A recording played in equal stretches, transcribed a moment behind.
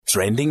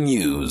Trending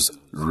news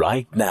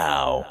right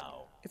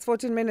now. It's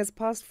 14 minutes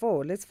past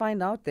 4. Let's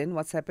find out then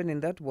what's happened in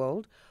that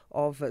world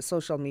of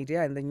social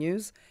media and the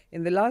news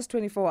in the last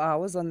 24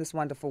 hours on this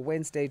wonderful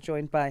Wednesday,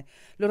 joined by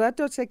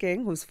Lorato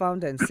Tshenkeng, who's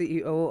founder and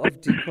CEO of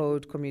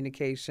Decode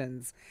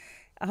Communications.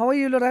 How are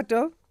you,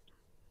 Lorato?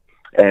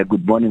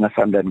 Good morning,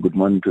 Asanda, and good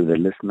morning to the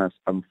listeners.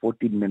 I'm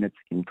 14 minutes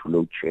into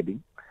load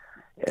shedding.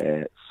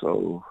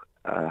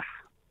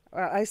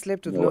 I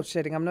slept with load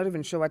shedding. I'm not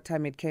even sure what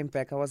time it came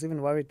back. I was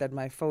even worried that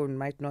my phone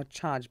might not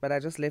charge, but I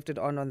just left it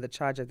on the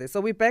charger there. So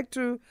we're back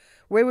to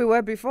where we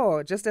were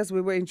before, just as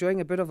we were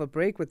enjoying a bit of a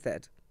break with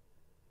that.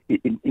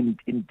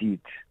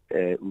 Indeed,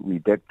 we're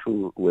back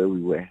to where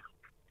we were.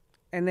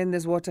 And then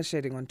there's water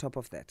shedding on top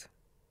of that.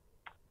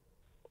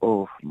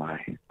 Oh, my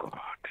God.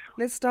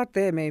 Let's start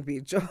there,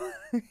 maybe, Joe.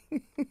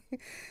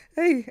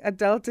 Hey,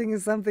 adulting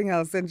is something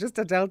else. And just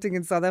adulting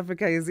in South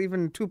Africa is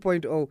even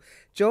 2.0.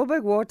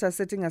 Joburg Water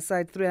setting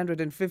aside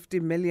 350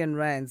 million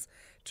rands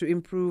to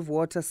improve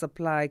water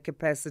supply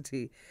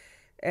capacity.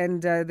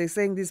 And they're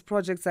saying these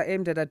projects are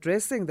aimed at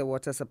addressing the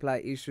water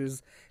supply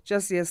issues.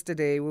 Just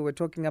yesterday, we were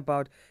talking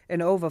about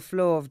an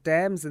overflow of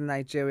dams in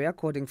Nigeria,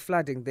 causing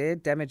flooding there,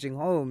 damaging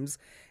homes.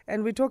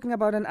 And we're talking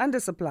about an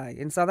undersupply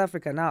in South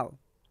Africa now.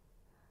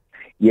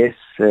 Yes,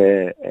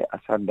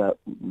 Asanda,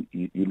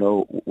 you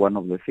know, one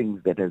of the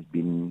things that has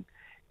been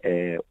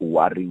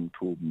worrying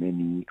to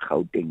many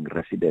Gauteng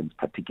residents,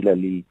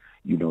 particularly,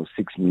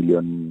 6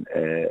 million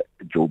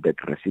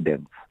Joburg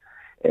residents,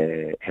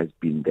 has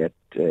been that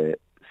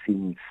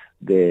since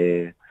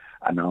the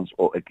announced,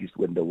 or at least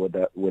when the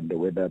Weather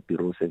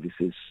Bureau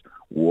Services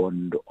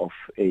warned of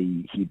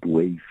a heat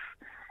wave,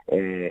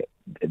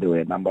 there were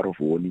a number of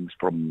warnings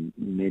from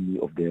many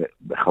of the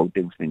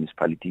Gauteng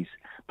municipalities,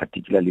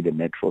 particularly the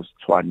metros,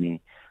 Tshwane,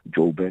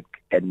 Joburg,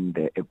 and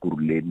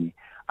Ekurhuleni,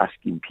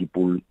 asking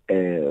people,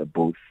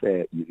 both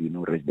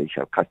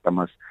residential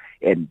customers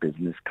and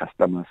business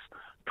customers,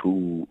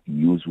 to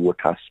use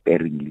water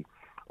sparingly.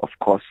 Of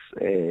course,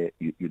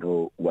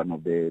 one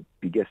of the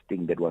biggest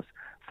things that was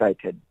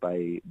cited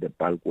by the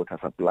bulk water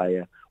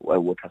supplier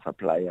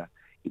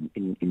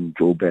in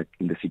Joburg,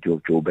 in the city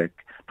of Joburg,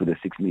 to the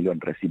 6 million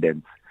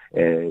residents,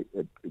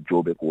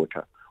 Joburg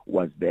Water,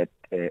 was that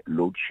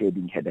load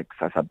shedding had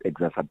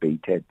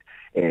exacerbated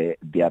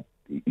their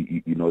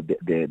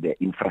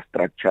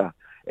infrastructure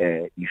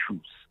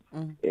issues.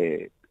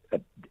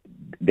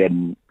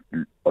 Then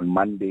on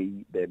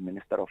Monday, the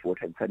Minister of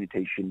Water and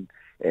Sanitation,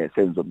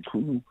 Senzo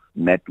Mchunu,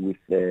 met with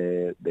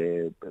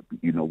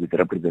with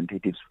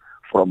representatives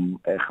from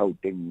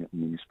Gauteng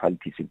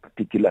municipalities in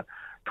particular,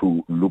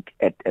 to look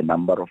at a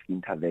number of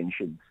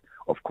interventions,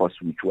 of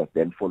course, which was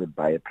then followed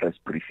by a press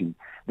briefing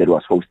that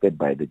was hosted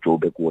by the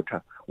Joburg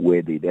Water,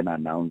 where they then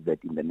announced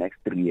that in the next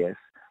 3 years,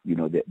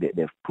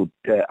 they've put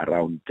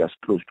around just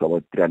close to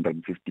about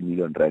 350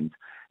 million rands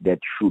that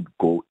should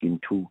go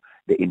into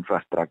the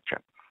infrastructure.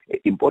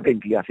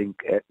 Importantly, I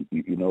think,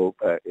 your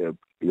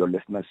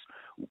listeners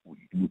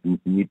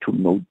need to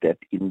note that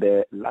in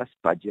the last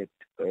budget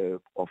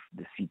of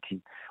the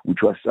city,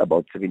 which was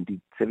about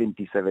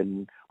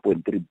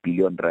 77.3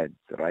 billion rands,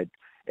 right,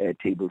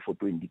 table for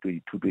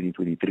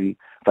 2022-2023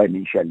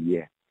 financial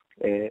year,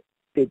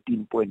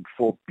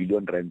 13.4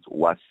 billion rands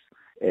was,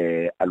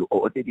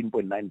 or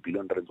 13.9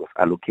 billion rands was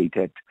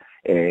allocated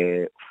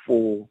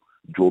for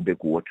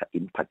Joburg Water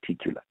in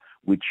particular,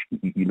 which,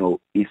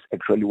 is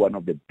actually one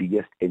of the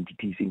biggest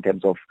entities in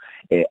terms of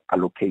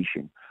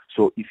allocation.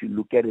 So if you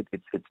look at it,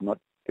 it's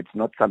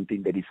not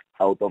something that is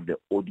out of the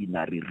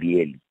ordinary,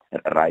 really,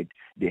 right?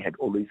 They had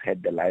always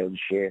had the lion's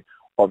share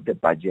of the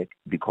budget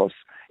because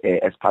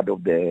as part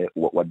of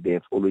what they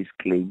have always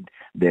claimed,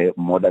 the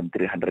more than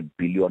 300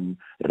 billion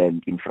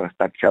rand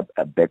infrastructure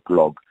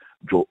backlog,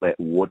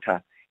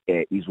 water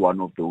is one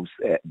of those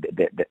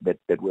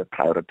that were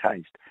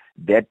prioritized.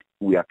 That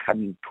we are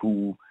coming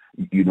to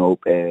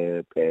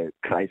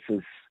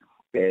crisis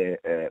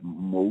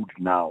mode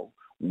now,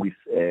 with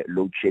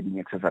load shedding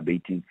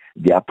exacerbating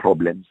their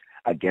problems.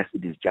 I guess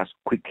it is just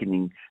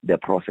quickening the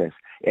process,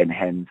 and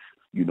hence,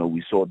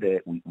 we saw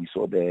the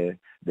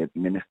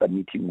minister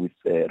meeting with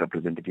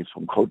representatives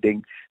from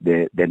Gauteng,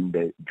 then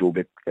the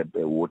Joburg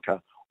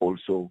Water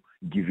also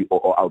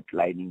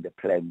outlining the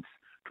plans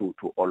to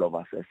all of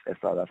us as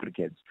South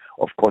Africans.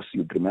 Of course,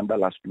 you'd remember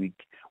last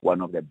week,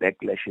 one of the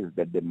backlashes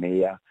that the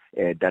mayor,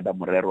 Dada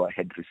Morero,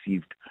 had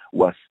received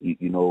was,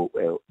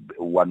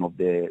 one of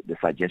the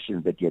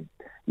suggestions that he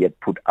had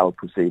put out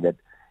to say that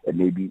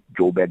maybe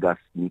Joburgers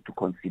need to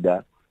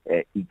consider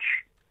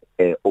each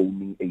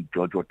owning a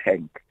JoJo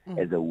tank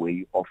as a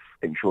way of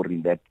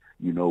ensuring that,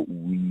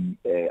 we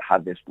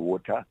harvest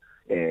water,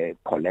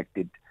 collect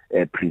it,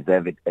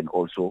 preserve it, and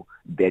also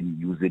then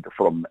use it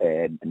from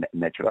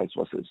natural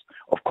sources.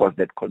 Of course,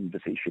 that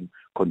conversation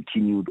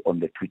continued on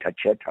the Twitter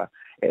chatter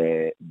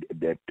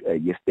that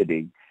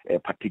yesterday,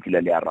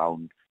 particularly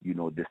around,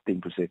 this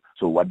thing to say,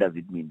 so what does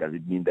it mean? Does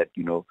it mean that,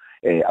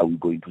 are we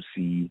going to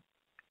see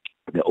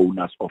the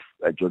owners of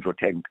JoJo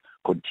Tank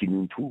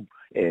continuing to,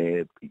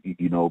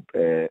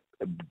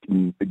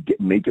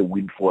 make a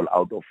windfall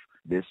out of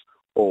this?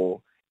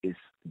 Or is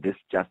this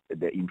just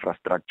the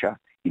infrastructure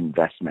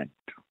investment?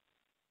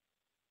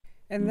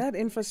 And that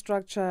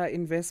infrastructure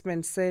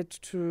investment set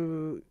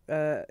to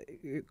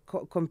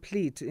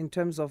complete in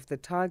terms of the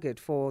target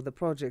for the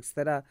projects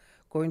that are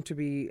going to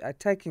be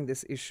attacking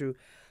this issue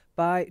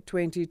by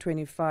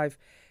 2025.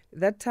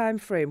 That time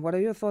frame, what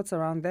are your thoughts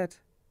around that?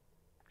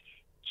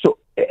 So,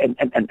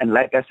 and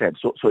like I said,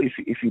 so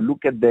if you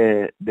look at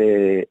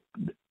the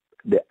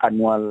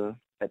annual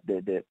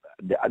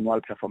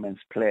performance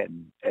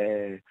plan,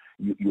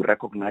 you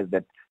recognize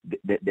that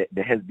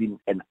there has been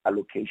an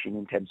allocation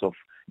in terms of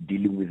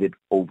dealing with it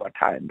over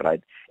time,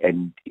 right?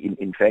 And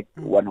in fact,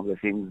 one of the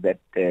things that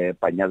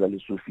Panyaza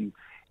Lesufi,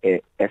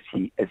 as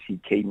he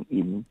came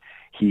in,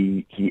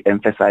 he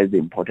emphasized the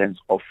importance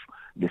of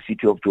the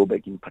city of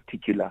Joburg in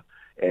particular,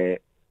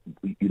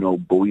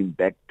 going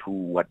back to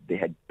what they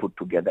had put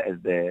together as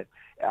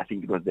I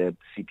think it was the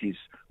city's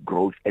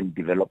growth and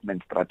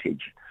development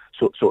strategy.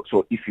 So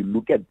if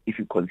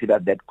you consider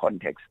that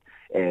context,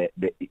 it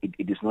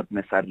is not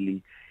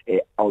necessarily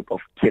out of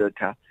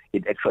kilter.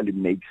 It actually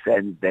makes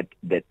sense that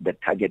the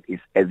target is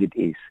as it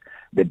is.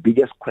 The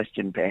biggest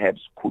question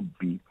perhaps could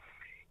be,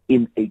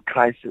 in a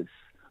crisis,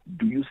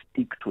 do you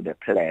stick to the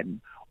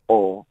plan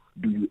or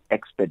do you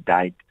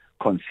expedite,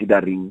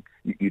 considering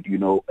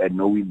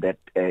knowing that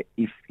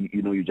if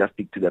you just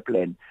stick to the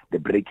plan, the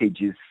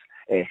breakages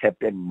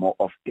happen more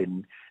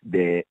often,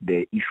 the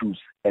issues,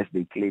 as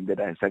they claim, that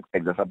are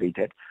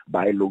exacerbated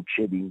by load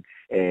shedding,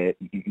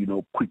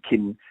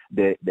 quicken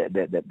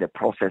the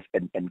process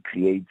and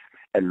creates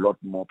a lot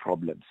more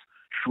problems.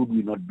 Should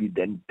we not be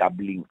then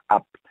doubling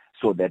up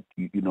so that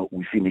we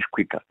finish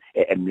quicker?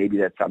 And maybe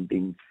that's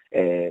something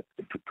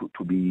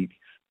to be,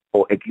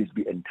 or at least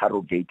be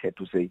interrogated,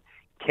 to say,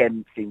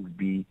 can things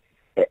be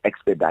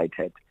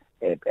expedited?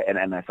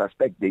 And I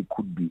suspect they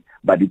could be,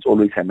 but it's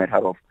always a matter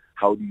of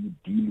how do you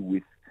deal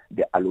with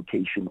the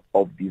allocation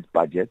of these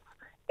budgets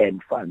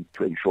and funds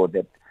to ensure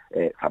that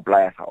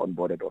suppliers are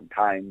onboarded on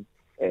time,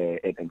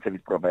 and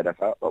service providers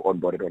are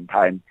onboarded on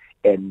time,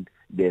 and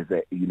there's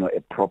a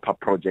proper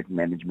project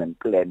management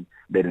plan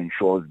that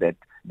ensures that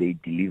they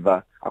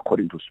deliver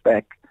according to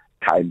spec,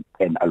 time,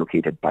 and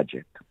allocated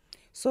budget.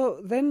 So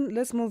then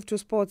let's move to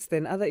sports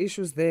then. Other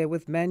issues there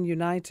with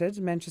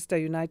Manchester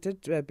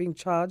United being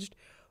charged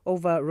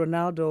over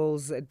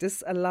Ronaldo's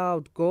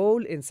disallowed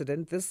goal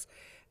incident. This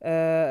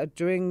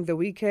during the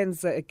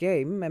weekend's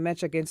game, a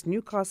match against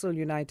Newcastle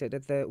United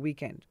at the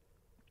weekend.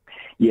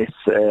 Yes,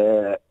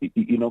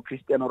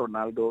 Cristiano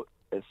Ronaldo's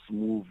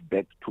move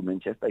back to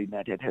Manchester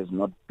United has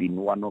not been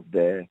one of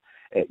the,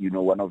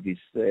 one of his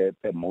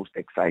most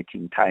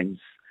exciting times,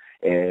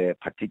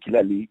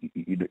 particularly,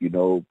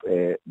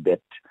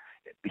 that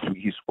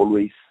he's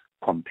always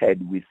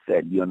compared with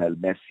Lionel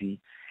Messi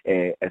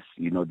as,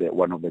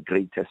 one of the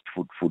greatest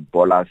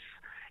footballers.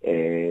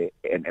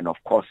 And of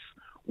course,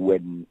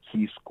 when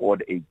he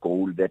scored a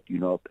goal that,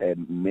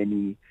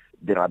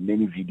 there are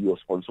many videos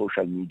on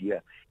social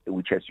media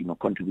which has,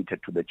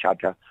 contributed to the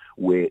chatter,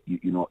 where,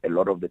 a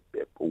lot of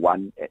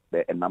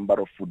a number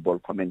of football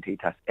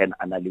commentators and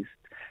analysts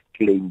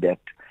claim that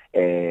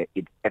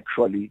it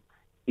actually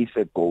is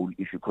a goal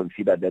if you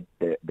consider that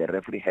the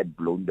referee had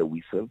blown the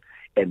whistle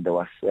and there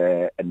was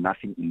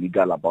nothing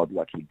illegal about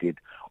what he did.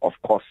 Of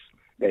course,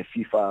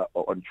 FIFA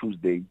on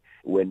Tuesday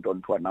went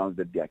on to announce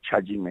that they are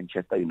charging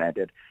Manchester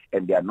United,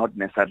 and they are not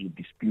necessarily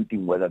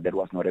disputing whether that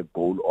was not a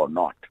goal or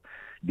not.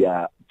 They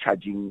are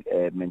charging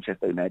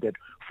Manchester United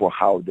for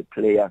how the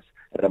players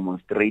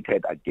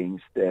demonstrated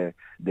against the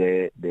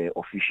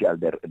official,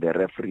 the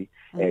referee,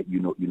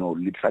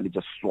 literally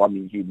just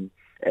swarming him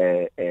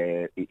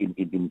in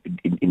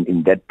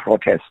that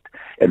protest.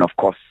 And of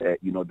course,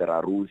 there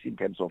are rules in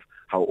terms of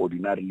how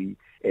ordinarily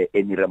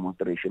any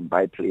demonstration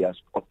by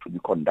players ought to be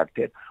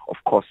conducted. Of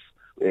course,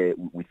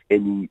 with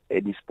any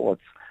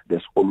sports,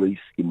 there's always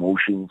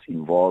emotions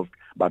involved,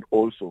 but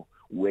also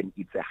when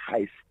it's a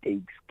high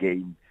stakes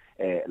game,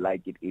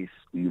 like it is,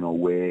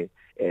 where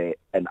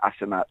an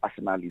Arsenal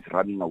is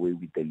running away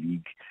with the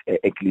league,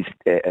 at least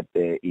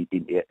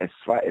as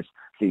far as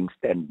things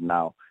stand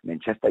now.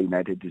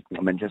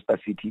 Manchester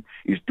City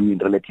is doing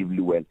relatively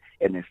well,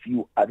 and a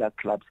few other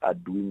clubs are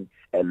doing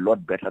a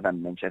lot better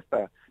than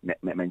Manchester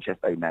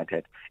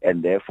United,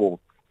 and therefore,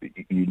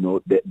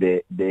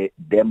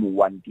 them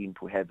wanting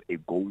to have a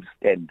goal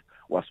stand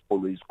was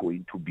always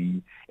going to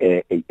be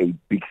a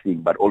big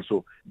thing. But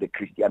also the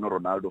Cristiano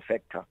Ronaldo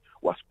factor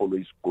was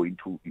always going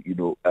to,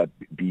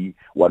 be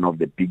one of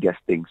the biggest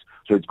things.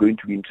 So it's going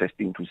to be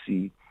interesting to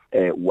see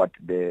what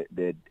the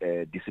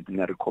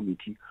disciplinary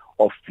committee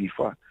of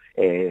FIFA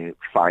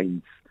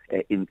finds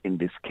in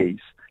this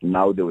case.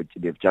 Now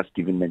they've just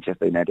given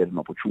Manchester United an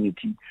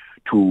opportunity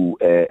to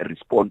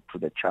respond to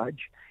the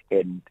charge,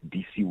 and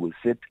DC will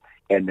sit,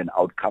 and an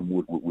outcome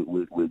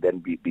will then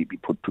be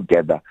put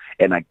together.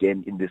 And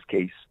again, in this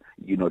case,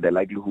 the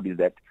likelihood is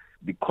that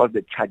because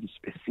the charge is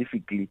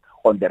specifically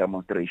on the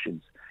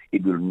demonstrations,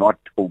 it will not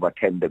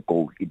overturn the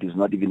goal. It is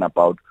not even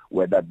about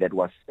whether that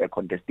was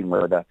contesting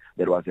whether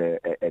there was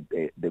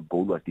the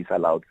goal was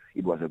disallowed,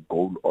 it was a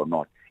goal or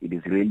not. It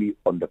is really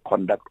on the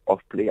conduct of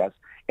players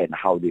and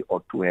how they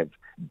ought to have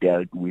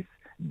dealt with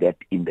that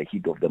in the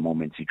heat of the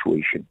moment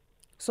situation.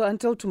 So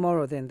until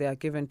tomorrow, then, they are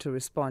given to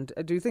respond.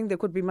 Do you think there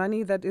could be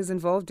money that is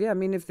involved here? I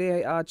mean, if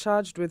they are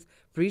charged with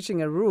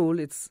breaching a rule,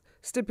 it's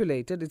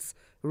stipulated, it's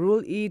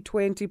Rule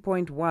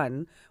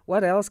E20.1.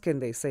 What else can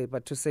they say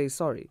but to say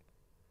sorry?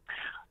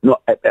 No,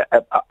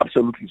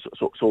 absolutely.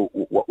 So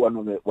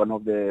one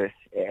of the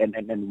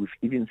and we've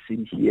even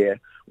seen here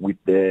with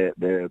the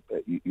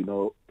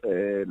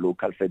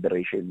local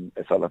federation,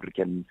 South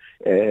African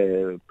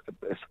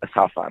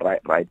SAFA,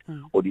 right?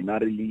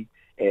 Ordinarily,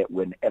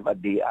 whenever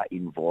they are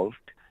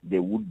involved,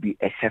 there would be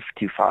a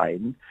hefty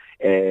fine,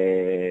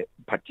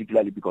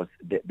 particularly because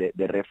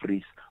the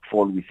referees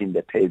fall within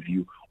the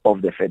purview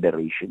of the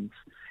federations,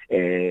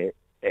 and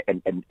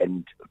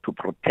to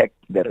protect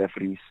the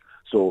referees.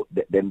 So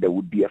then there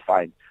would be a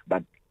fine.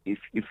 But if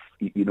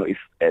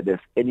there's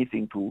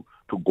anything to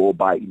go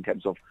by in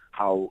terms of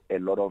how a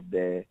lot of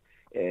the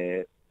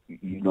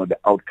the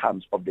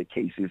outcomes of the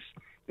cases,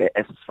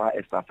 as far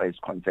as SAFA is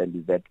concerned,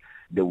 is that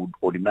there would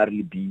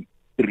ordinarily be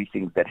three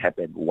things that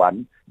happen.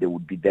 One, there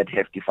would be that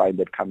hefty fine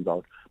that comes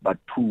out. But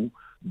two,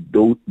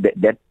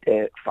 that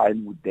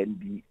fine would then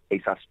be a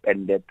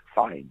suspended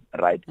fine,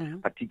 right? Mm-hmm.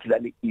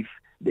 Particularly if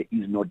there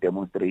is no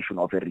demonstration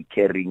of a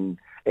recurring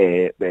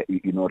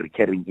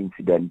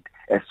incident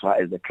as far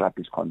as the club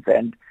is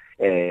concerned,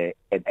 and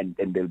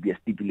there'll be a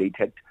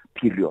stipulated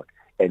period.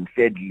 And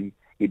thirdly,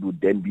 it would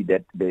then be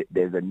that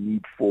there's a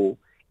need for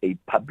a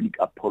public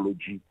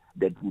apology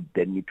that would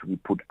then need to be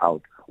put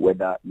out,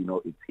 whether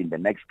it's in the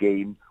next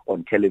game,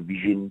 on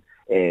television,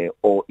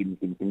 or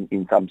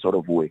in some sort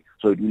of way.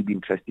 So it will be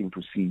interesting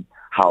to see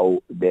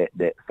how the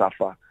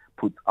SAFA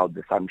puts out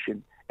the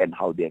sanction and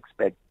how they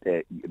expect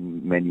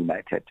Man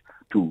United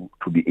to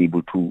be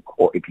able to,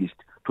 or at least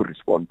to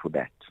respond to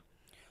that.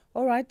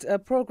 All right,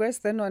 progress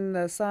then on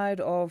the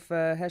side of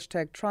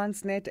hashtag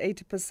Transnet.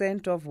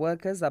 80% of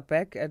workers are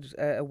back at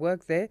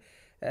work there.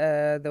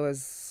 There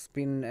has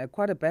been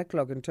quite a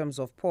backlog in terms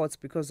of ports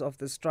because of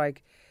the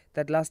strike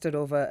that lasted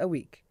over a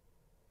week.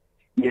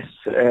 Yes,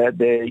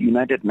 the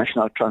United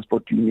National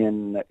Transport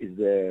Union is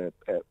a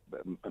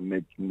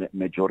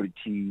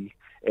majority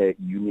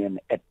union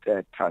at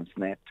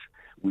Transnet,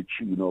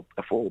 which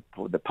for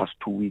the past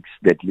 2 weeks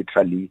that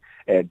literally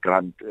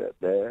grounded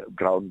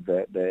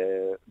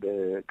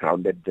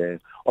the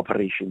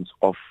operations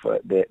of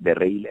the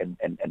rail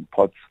and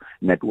ports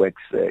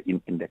networks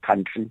in the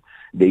country.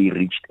 They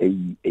reached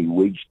a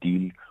wage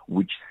deal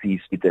which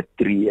sees it's a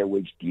 3-year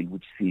wage deal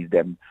which sees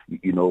them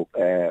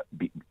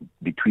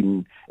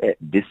between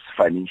this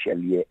financial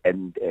year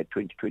and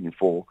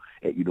 2024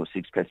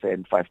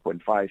 6%,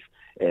 5.5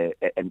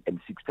 and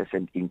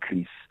 6%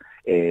 increase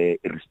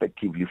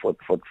respectively for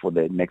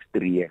the next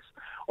 3 years.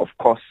 Of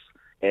course,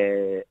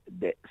 the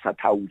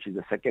SATAW, which is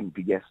the second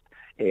biggest,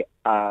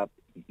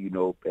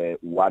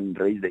 one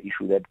raised the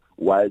issue that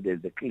while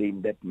there's a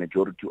claim that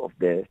majority of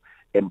the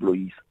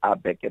employees are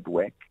back at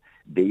work,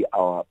 they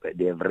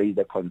have raised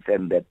the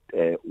concern that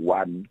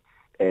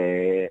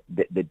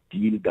the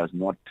deal does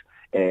not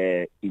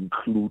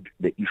include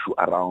the issue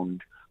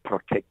around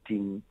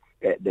protecting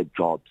the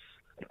jobs,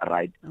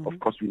 right? Mm-hmm. Of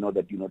course, we know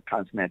that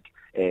Transnet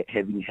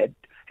having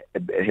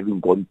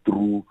gone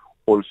through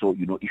also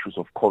issues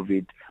of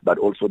COVID, but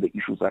also the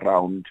issues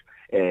around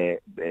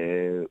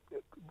the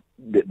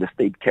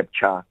state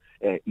capture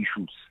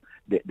issues.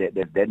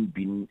 There's then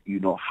been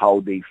how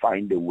they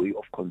find a way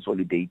of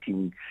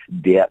consolidating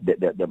the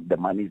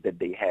monies that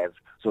they have,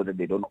 so that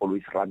they don't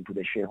always run to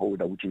the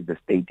shareholder, which is the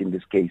state in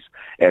this case,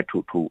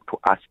 to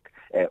ask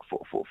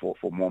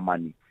for more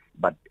money.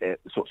 But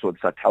so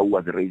SATAW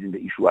was raising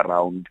the issue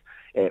around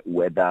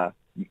whether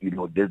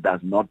this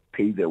does not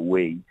pave the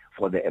way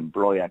for the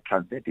employer,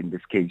 Transnet in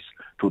this case,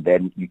 to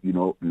then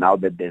now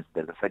that there's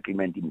a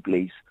settlement in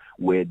place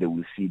where they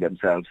will see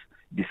themselves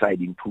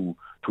deciding to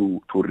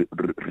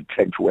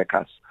retrench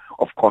workers.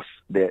 Of course,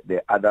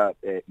 the other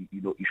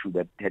issue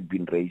that had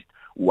been raised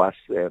was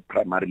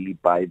primarily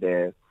by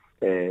the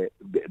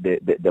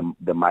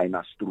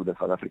miners through the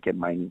South African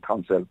Mining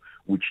Council,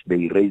 which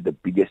they raised the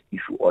biggest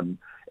issue on,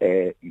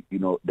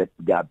 that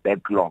there are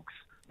backlogs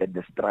that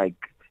the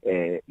strike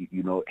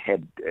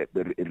had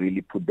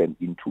really put them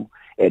into,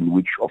 and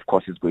which of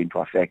course is going to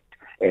affect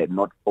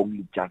not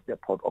only just the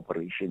port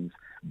operations,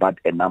 but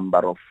a number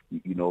of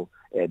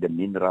the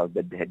minerals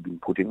that they had been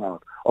putting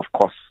out. Of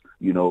course,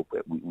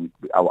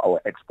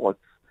 our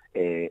exports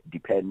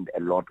depend a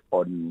lot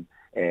on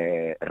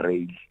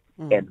rail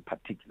and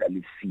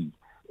particularly sea.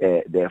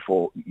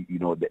 Therefore,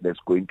 there's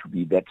going to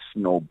be that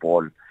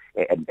snowball,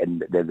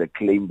 and there's a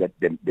claim that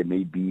there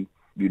may be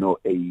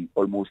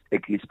almost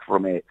at least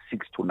from a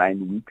 6 to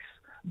 9 weeks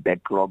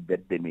backlog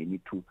that they may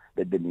need to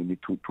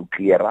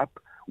clear up.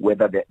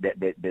 Whether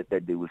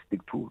that they will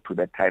stick to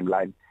that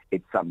timeline,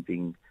 it's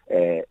something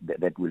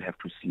that we'll have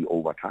to see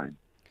over time.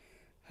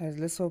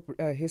 Let's hope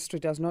history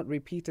does not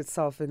repeat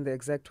itself in the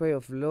exact way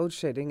of load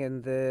shedding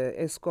and the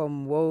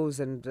ESCOM woes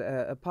and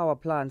power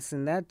plants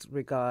in that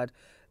regard.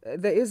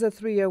 There is a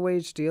 3-year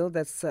wage deal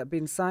that's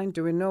been signed.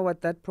 Do we know what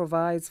that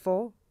provides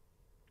for?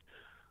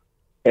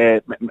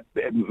 Mainly,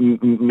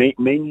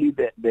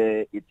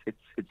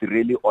 it's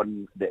really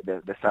on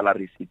the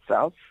salaries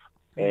itself,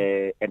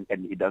 and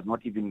it does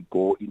not even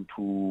go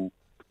into.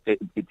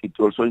 It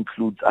also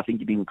includes. I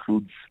think it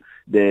includes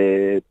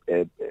the.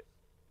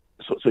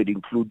 So it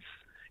includes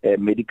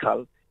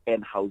medical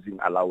and housing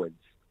allowance.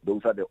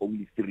 Those are the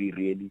only 3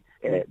 really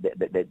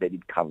that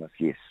it covers.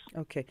 Yes.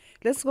 Okay,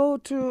 let's go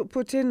to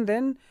Putin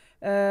then.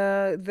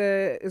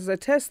 There is a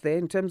test there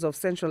in terms of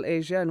Central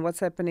Asia, and what's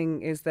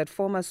happening is that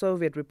former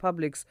Soviet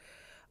republics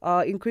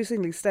are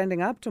increasingly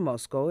standing up to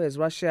Moscow as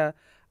Russia,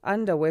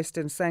 under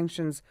Western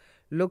sanctions,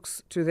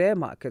 looks to their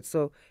market.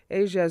 So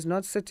Asia is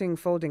not sitting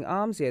folding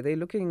arms here. They're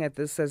looking at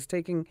this as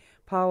taking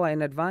power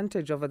and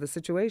advantage over the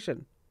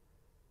situation.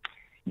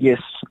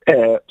 Yes.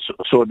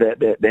 So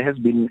there has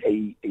been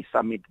a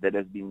summit that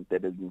has been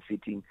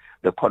sitting,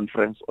 the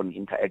Conference on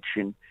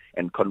Interaction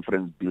and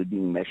Conference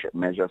Building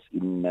Measures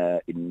in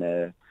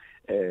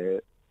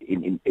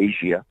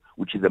Asia,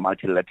 which is a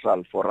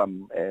multilateral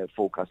forum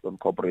focused on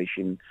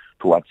cooperation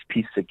towards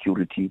peace,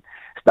 security,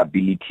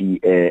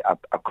 stability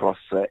across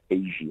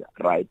Asia.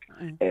 Right.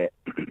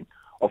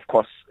 Of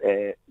course,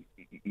 the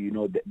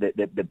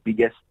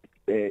biggest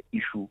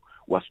issue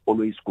was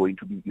always going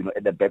to be,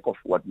 at the back of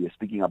what we were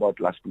speaking about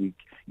last week,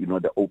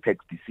 the OPEC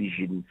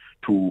decision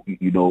to,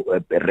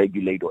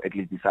 regulate or at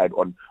least decide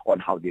on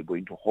how they're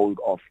going to hold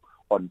off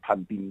on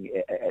pumping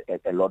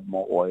a lot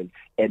more oil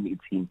and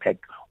its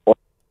impact on.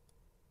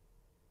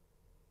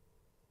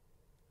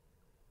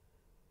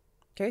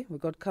 Okay, we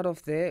got cut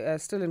off there.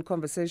 Still in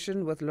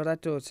conversation with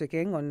Lorato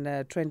Tshenkeng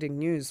on Trending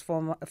News,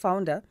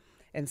 founder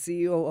and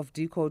CEO of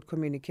Decode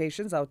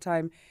Communications. Our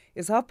time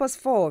is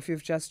 4:30 if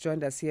you've just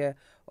joined us here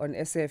on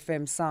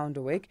SAFM Sound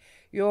Awake.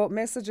 Your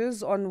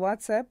messages on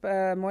WhatsApp,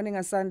 Morning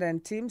Asanda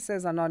and team,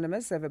 says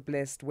Anonymous, have a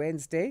blessed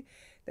Wednesday.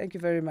 Thank you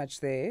very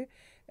much there.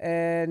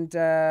 And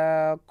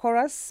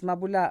Chorus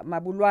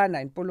Mabulwana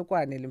in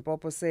Polokwane,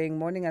 Limpopo, saying,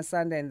 Morning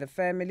Asanda and the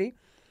family.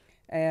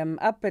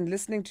 Up and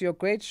listening to your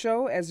great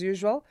show as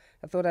usual.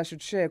 I thought I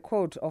should share a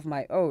quote of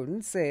my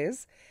own.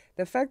 Says,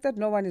 the fact that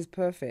no one is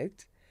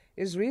perfect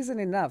is reason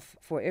enough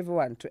for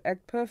everyone to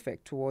act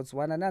perfect towards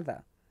one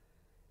another.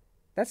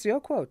 That's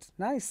your quote.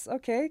 Nice.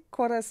 Okay.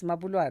 Chorus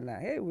Mabulwana.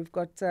 Hey, we've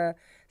got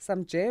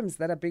some gems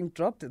that are being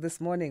dropped this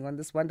morning on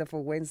this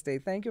wonderful Wednesday.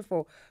 Thank you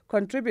for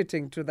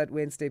contributing to that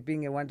Wednesday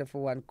being a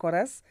wonderful one.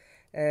 Chorus,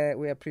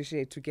 we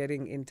appreciate you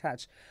getting in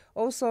touch.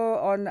 Also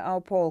on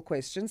our poll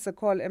question,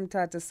 Sakol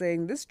Mtata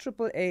saying this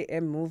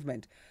AAAM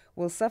movement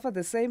will suffer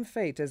the same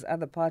fate as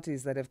other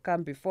parties that have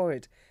come before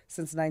it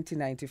since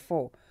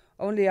 1994.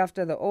 Only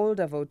after the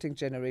older voting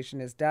generation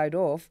has died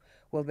off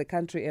will the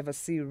country ever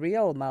see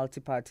real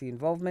multi-party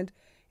involvement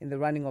in the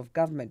running of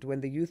government,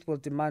 when the youth will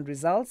demand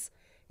results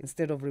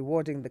instead of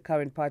rewarding the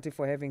current party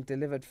for having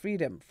delivered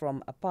freedom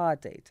from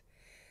apartheid.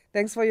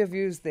 Thanks for your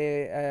views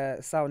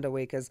there, Sound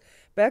Awakers.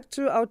 Back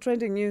to our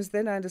trending news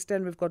then. I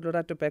understand we've got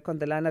Lorato back on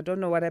the line. I don't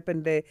know what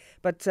happened there,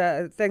 but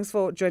thanks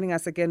for joining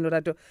us again,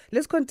 Lorato.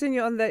 Let's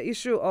continue on the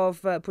issue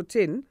of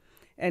Putin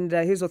and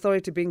his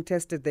authority being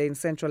tested there in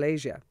Central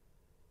Asia.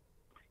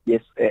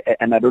 Yes,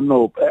 and I don't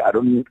know.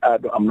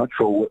 I'm not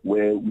sure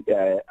where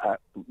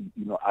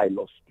I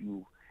lost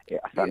you.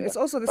 Asanda, it's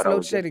also this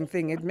load shedding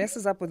thing. It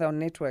messes up with our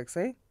networks,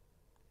 eh?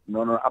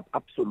 No,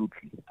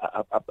 absolutely,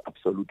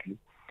 absolutely.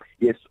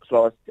 Yes.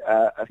 So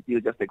I was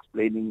still just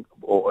explaining,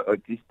 or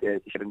at least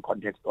sharing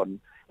context on,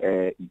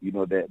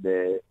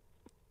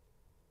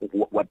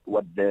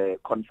 what the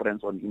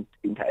Conference on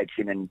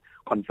Interaction and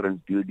Conference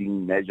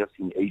Building Measures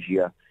in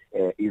Asia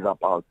is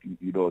about.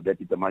 That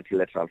is a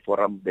multilateral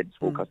forum that is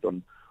focused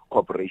on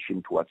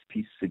cooperation towards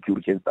peace,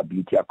 security, and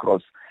stability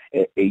across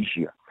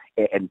Asia.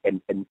 And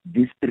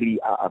these 3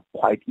 are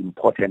quite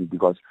important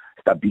because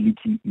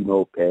stability,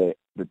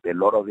 a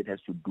lot of it has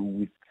to do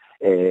with,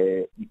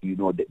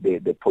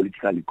 the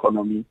political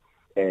economy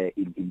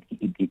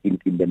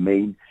in the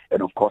main.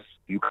 And of course,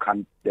 you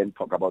can't then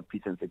talk about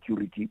peace and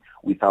security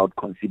without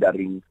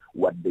considering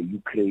what the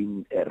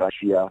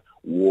Ukraine-Russia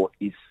war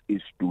is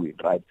doing,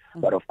 right?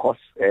 But of course,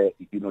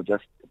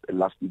 just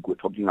last week we're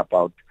talking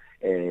about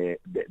the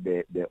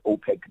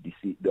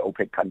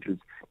OPEC countries'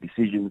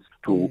 decisions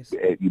to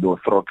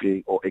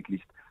throttle or at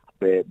least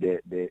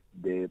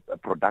the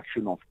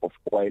production of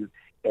oil,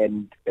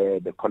 and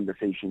the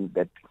conversation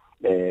that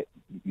the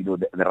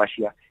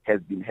Russia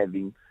has been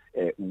having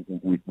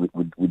with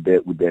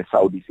the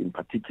Saudis in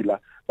particular.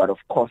 But of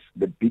course,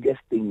 the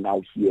biggest thing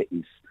now here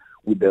is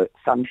with the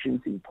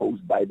sanctions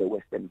imposed by the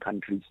Western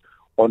countries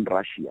on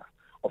Russia.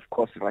 Of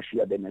course,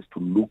 Russia then has to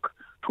look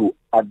to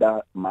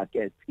other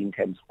markets in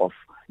terms of,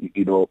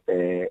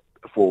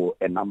 for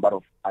a number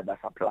of other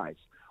supplies.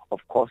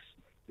 Of course,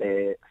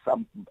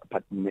 some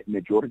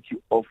majority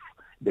of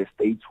the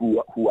states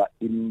who are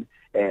in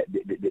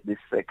this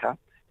sector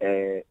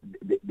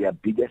their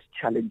biggest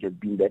challenge has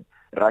been that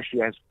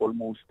Russia has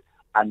almost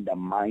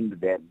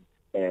undermined them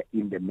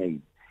in the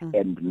main.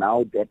 And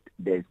now that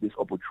there's this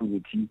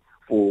opportunity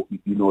for,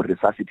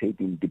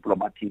 resuscitating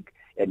diplomatic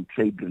and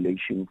trade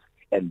relations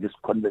and this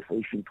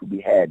conversation to be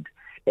had,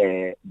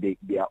 they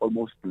are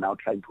almost now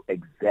trying to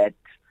exert,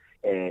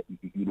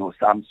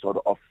 some sort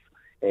of,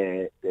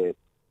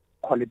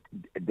 call it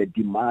the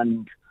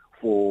demand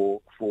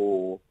for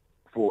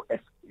as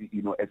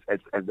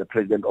the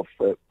president of,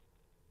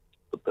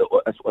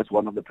 as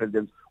one of the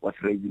presidents was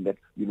raising that,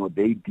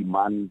 they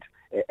demand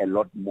a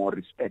lot more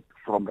respect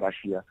from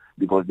Russia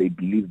because they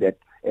believe that,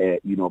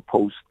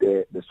 post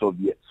the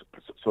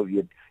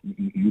Soviet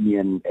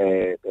Union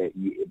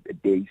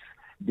days,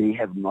 they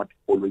have not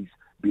always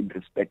been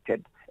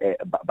respected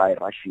by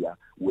Russia,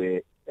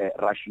 where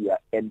Russia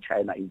and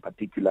China in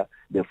particular,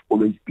 they've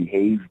always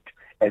behaved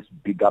as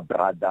bigger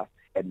brother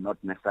and not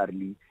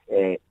necessarily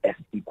as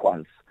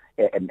equals.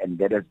 And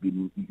that has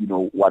been,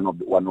 one of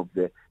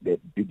the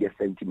biggest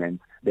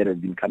sentiments that has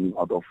been coming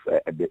out of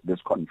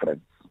this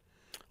conference.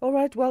 All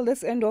right, well,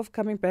 let's end off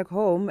coming back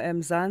home.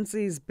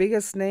 Mzansi's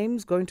biggest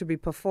names going to be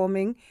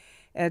performing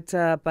at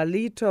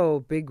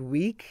Balito Big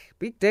Week.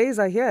 Big days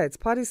are here. It's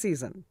party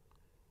season.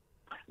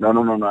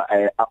 No.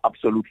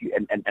 Absolutely,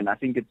 and I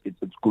think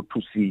it's good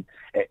to see.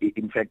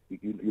 In fact,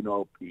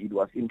 it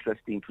was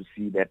interesting to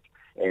see that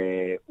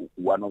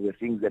one of the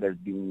things that has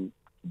been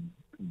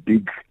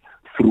big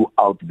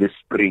throughout this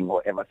spring,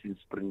 or ever since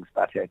spring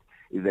started,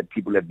 is that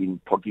people have been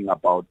talking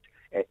about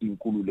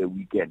Inkulule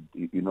weekend,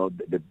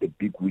 the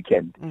big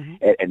weekend,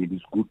 and it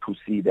is good to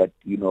see that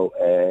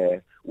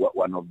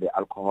one of the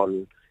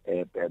alcohol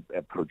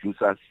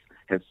producers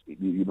has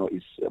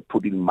is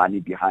putting money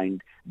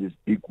behind this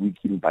big week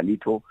in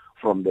Balito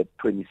from the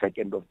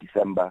 22nd of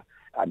December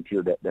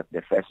until the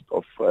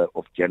 1st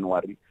of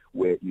January,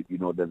 where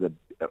there's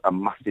a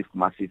massive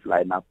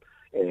lineup.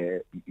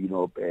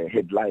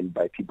 Headlined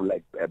by people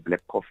like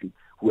Black Coffee,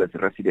 who has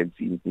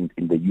residency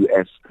in the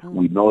U.S.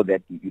 We know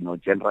that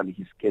generally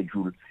his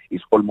schedule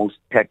is almost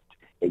packed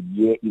a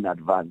year in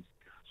advance.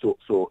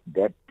 So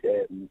that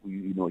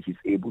he's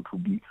able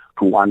to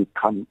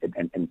come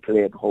and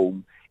play at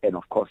home, and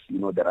of course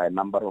there are a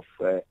number of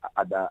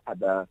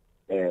other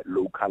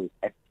local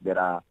acts that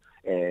are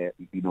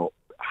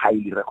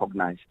highly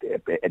recognized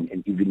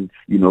and even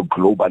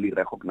globally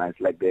recognized,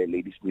 like the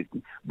Ladysmith,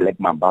 Black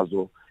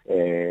Mambazo,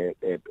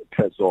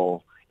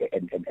 Trezor,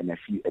 and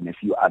a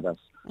few others.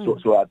 So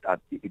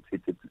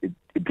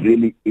it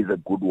really is a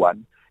good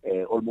one,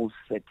 almost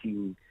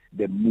setting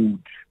the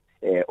mood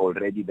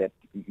already. That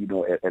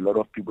a lot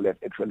of people have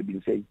actually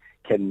been saying,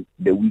 can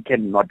the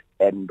weekend not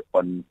end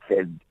on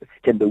Thursday?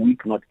 Can the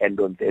week not end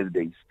on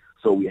Thursdays?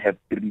 So we have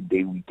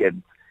 3-day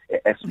weekends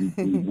as we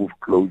move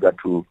closer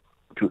to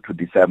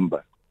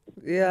December.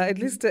 Yeah, at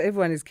least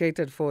everyone is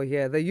catered for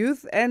here. The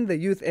youth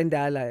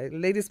Endala.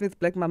 Ladysmith,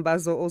 Black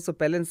Mambazo also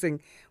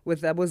balancing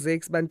with Abo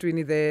Zakes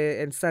Bantwini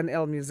there and Sun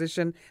L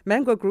musician.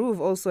 Mango Groove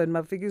also and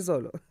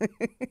Mafikizolo.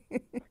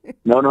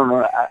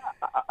 No.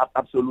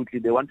 Absolutely.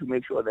 They want to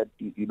make sure that,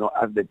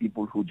 as the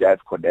people who jive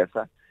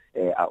Codesa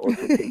are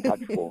also taken part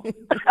for.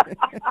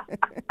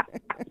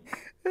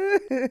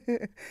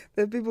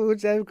 The people who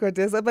jive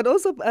Codesa. But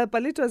also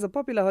Palito is a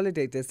popular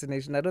holiday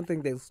destination. I don't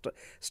think they'll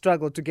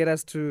struggle to get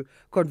us to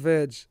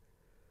converge.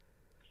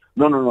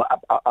 No,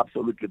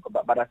 absolutely.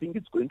 But I think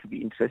it's going to be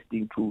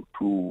interesting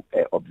to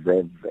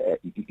observe.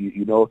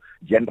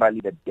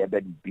 Generally the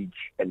Durban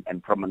beach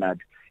and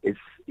promenade is,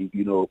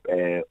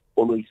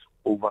 always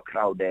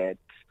overcrowded,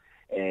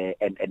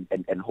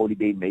 and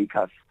holiday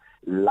makers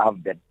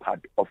love that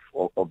part of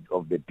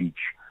the beach.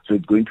 So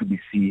it's going to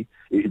be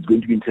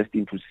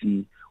interesting to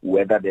see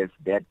whether there's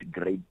that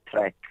great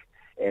track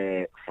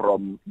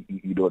from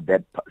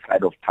that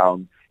side of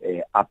town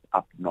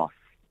up north.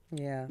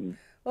 Yeah.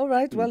 All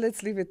right, well,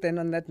 let's leave it then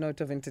on that note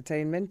of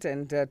entertainment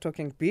and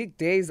talking big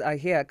days are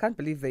here. I can't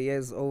believe the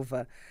year's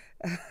over.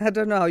 I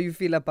don't know how you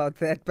feel about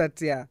that,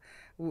 but yeah,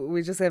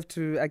 we just have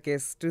to, I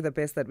guess, do the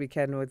best that we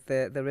can with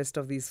the rest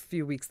of these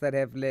few weeks that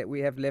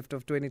we have left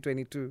of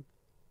 2022.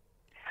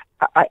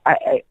 I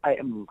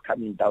am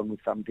coming down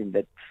with something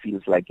that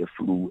feels like a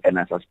flu, and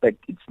I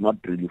suspect it's not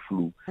really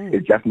flu.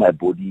 It's just my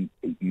body,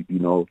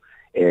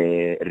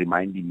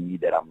 reminding me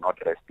that I'm not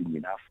resting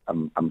enough.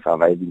 I'm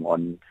surviving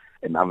on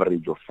an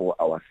average of 4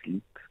 hours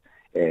sleep,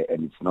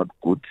 and it's not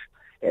good.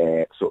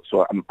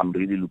 So I'm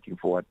really looking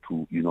forward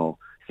to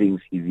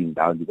things easing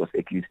down, because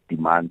at least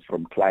demands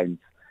from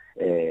clients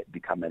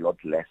become a lot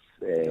less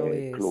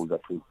closer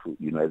to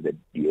as the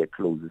year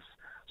closes.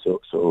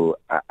 So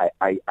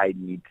I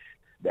need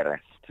the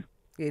rest.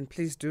 And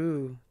please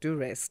do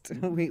rest.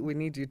 We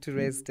need you to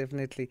rest,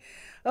 definitely.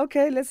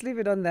 Okay, let's leave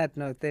it on that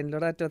note then.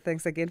 Lorato,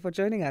 thanks again for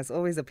joining us.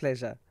 Always a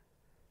pleasure.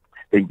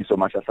 Thank you so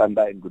much,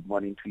 Asanda, and good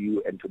morning to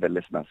you and to the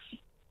listeners.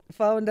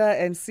 Founder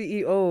and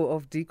CEO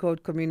of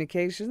Decode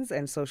Communications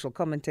and social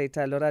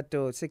commentator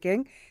Lorato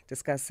Tshenkeng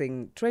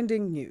discussing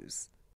trending news.